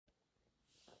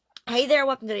Hey there,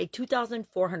 welcome to day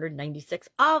 2496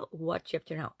 of What You Have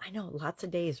to Know. I know, lots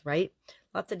of days, right?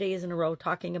 Lots of days in a row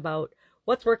talking about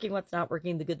what's working, what's not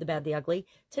working, the good, the bad, the ugly.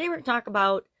 Today we're going to talk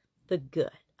about the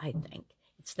good, I think.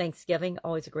 It's Thanksgiving,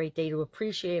 always a great day to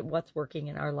appreciate what's working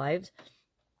in our lives.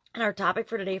 And our topic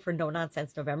for today for No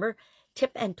Nonsense November,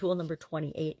 tip and tool number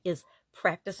 28 is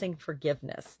practicing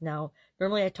forgiveness. Now,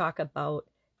 normally I talk about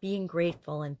being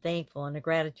grateful and thankful and a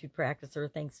gratitude practice or a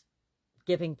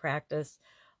Thanksgiving practice,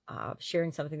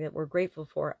 sharing something that we're grateful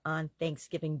for on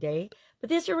Thanksgiving Day. But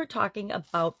this year we're talking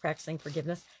about practicing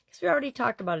forgiveness because we already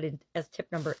talked about it as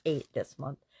tip number 8 this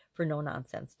month for No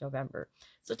Nonsense November.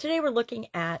 So today we're looking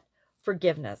at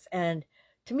forgiveness. And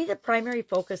to me, the primary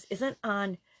focus isn't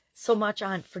on so much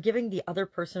on forgiving the other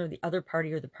person or the other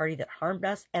party or the party that harmed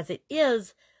us as it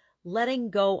is letting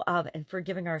go of and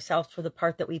forgiving ourselves for the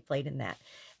part that we played in that.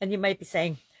 And you might be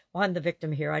saying, well, I'm the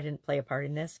victim here. I didn't play a part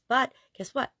in this. But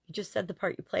guess what? You just said the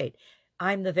part you played.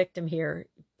 I'm the victim here.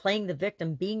 Playing the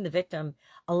victim, being the victim,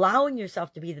 allowing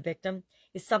yourself to be the victim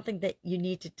is something that you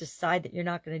need to decide that you're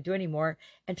not going to do anymore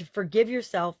and to forgive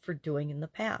yourself for doing in the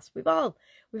past. We've all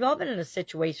been in a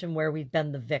situation where we've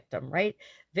been the victim, right?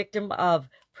 Victim of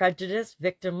prejudice,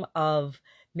 victim of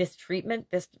mistreatment,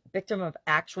 victim of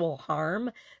actual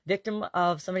harm, victim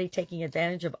of somebody taking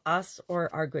advantage of us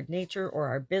or our good nature or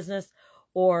our business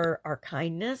or our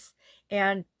kindness.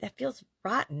 And that feels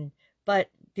rotten, but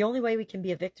the only way we can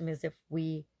be a victim is if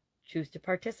we choose to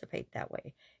participate that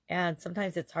way. And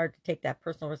sometimes it's hard to take that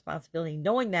personal responsibility,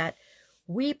 knowing that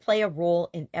we play a role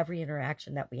in every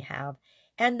interaction that we have.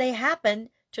 And they happen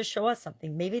to show us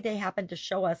something. Maybe they happen to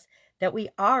show us that we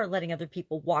are letting other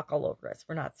people walk all over us.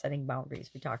 We're not setting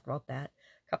boundaries. We talked about that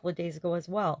a couple of days ago as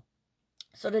well.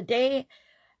 So today,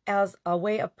 as a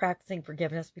way of practicing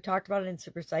forgiveness, we talked about it in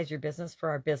Supersize Your Business for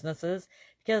our businesses,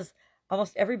 because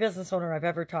almost every business owner I've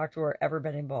ever talked to or ever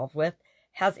been involved with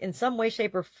has in some way,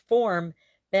 shape, or form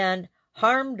been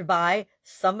harmed by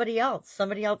somebody else,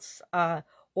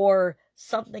 or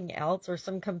something else, or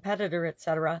some competitor,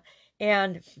 etc.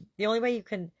 And the only way you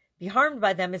can be harmed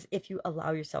by them is if you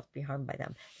allow yourself to be harmed by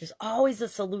them. There's always a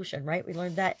solution, right? We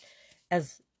learned that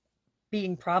as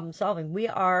being problem solving. We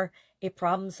are a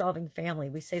problem solving family.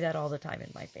 We say that all the time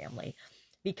in my family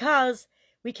because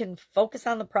we can focus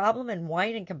on the problem and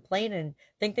whine and complain and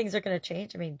think things are going to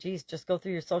change. I mean, geez, just go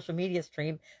through your social media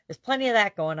stream. There's plenty of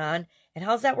that going on. And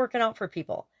how's that working out for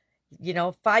people?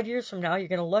 5 years from now, you're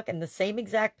going to look and the same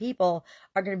exact people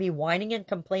are going to be whining and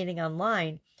complaining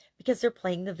online because they're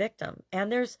playing the victim.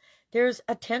 And there's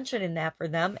a tension in that for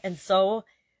them. And so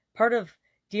part of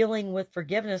dealing with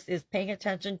forgiveness is paying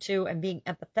attention to and being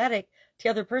empathetic to the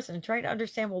other person and trying to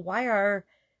understand, well, why are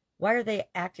they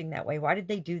acting that way? Why did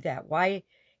they do that? Why?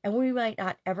 And we might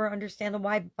not ever understand the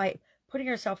why. By putting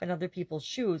ourselves in other people's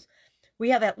shoes,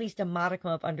 we have at least a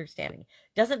modicum of understanding.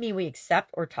 Doesn't mean we accept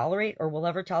or tolerate or will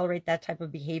ever tolerate that type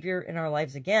of behavior in our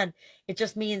lives again. It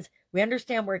just means we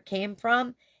understand where it came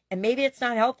from. And maybe it's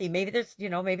not healthy. Maybe there's,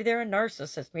 maybe they're a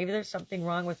narcissist. Maybe there's something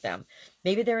wrong with them.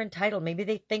 Maybe they're entitled. Maybe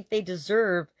they think they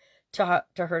deserve to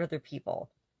hurt other people.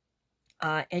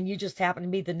 And you just happen to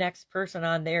be the next person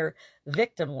on their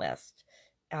victim list.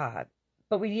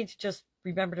 But we need to just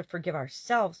remember to forgive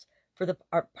ourselves for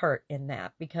our part in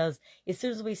that. Because as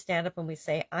soon as we stand up and we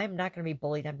say, I'm not going to be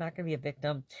bullied. I'm not going to be a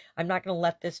victim. I'm not going to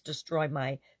let this destroy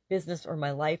my business or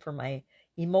my life or my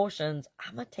emotions.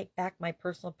 I'm going to take back my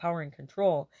personal power and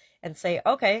control and say,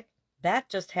 okay, that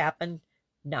just happened.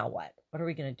 Now what? What are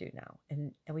we going to do now?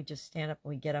 And we just stand up and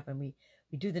we get up and we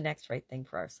do the next right thing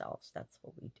for ourselves. That's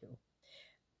what we do.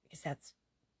 Because that's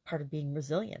part of being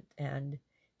resilient and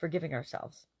forgiving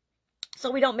ourselves.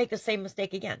 So we don't make the same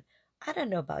mistake again. I don't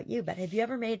know about you, but have you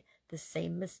ever made the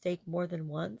same mistake more than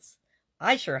once?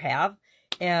 I sure have.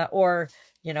 Or,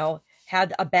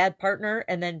 had a bad partner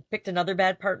and then picked another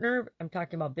bad partner. I'm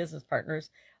talking about business partners.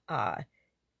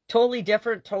 Totally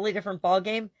different ball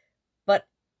game, but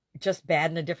just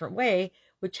bad in a different way,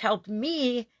 which helped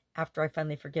me, after I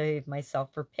finally forgave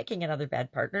myself for picking another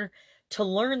bad partner, to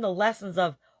learn the lessons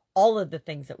of all of the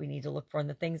things that we need to look for and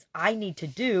the things I need to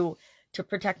do to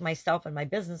protect myself and my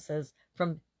businesses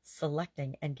from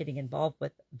selecting and getting involved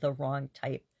with the wrong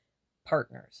type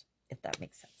partners, if that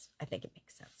makes sense. I think it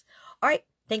makes sense. All right,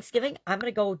 Thanksgiving, I'm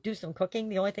going to go do some cooking.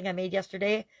 The only thing I made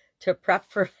yesterday to prep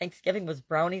for Thanksgiving was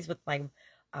brownies with my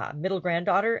middle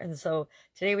granddaughter. And so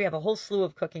today we have a whole slew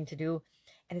of cooking to do.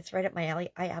 And it's right up my alley.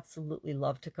 I absolutely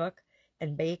love to cook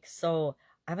and bake. So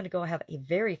I'm going to go have a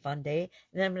very fun day.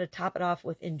 And then I'm going to top it off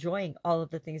with enjoying all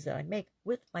of the things that I make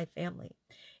with my family.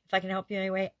 If If I can help you in any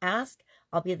way, ask.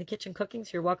 I'll be in the kitchen cooking,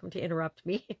 so you're welcome to interrupt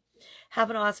me. Have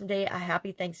an awesome day, a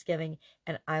happy Thanksgiving,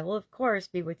 and I will, of course,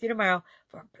 be with you tomorrow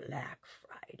for Black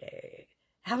Friday.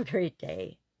 Have a great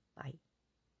day.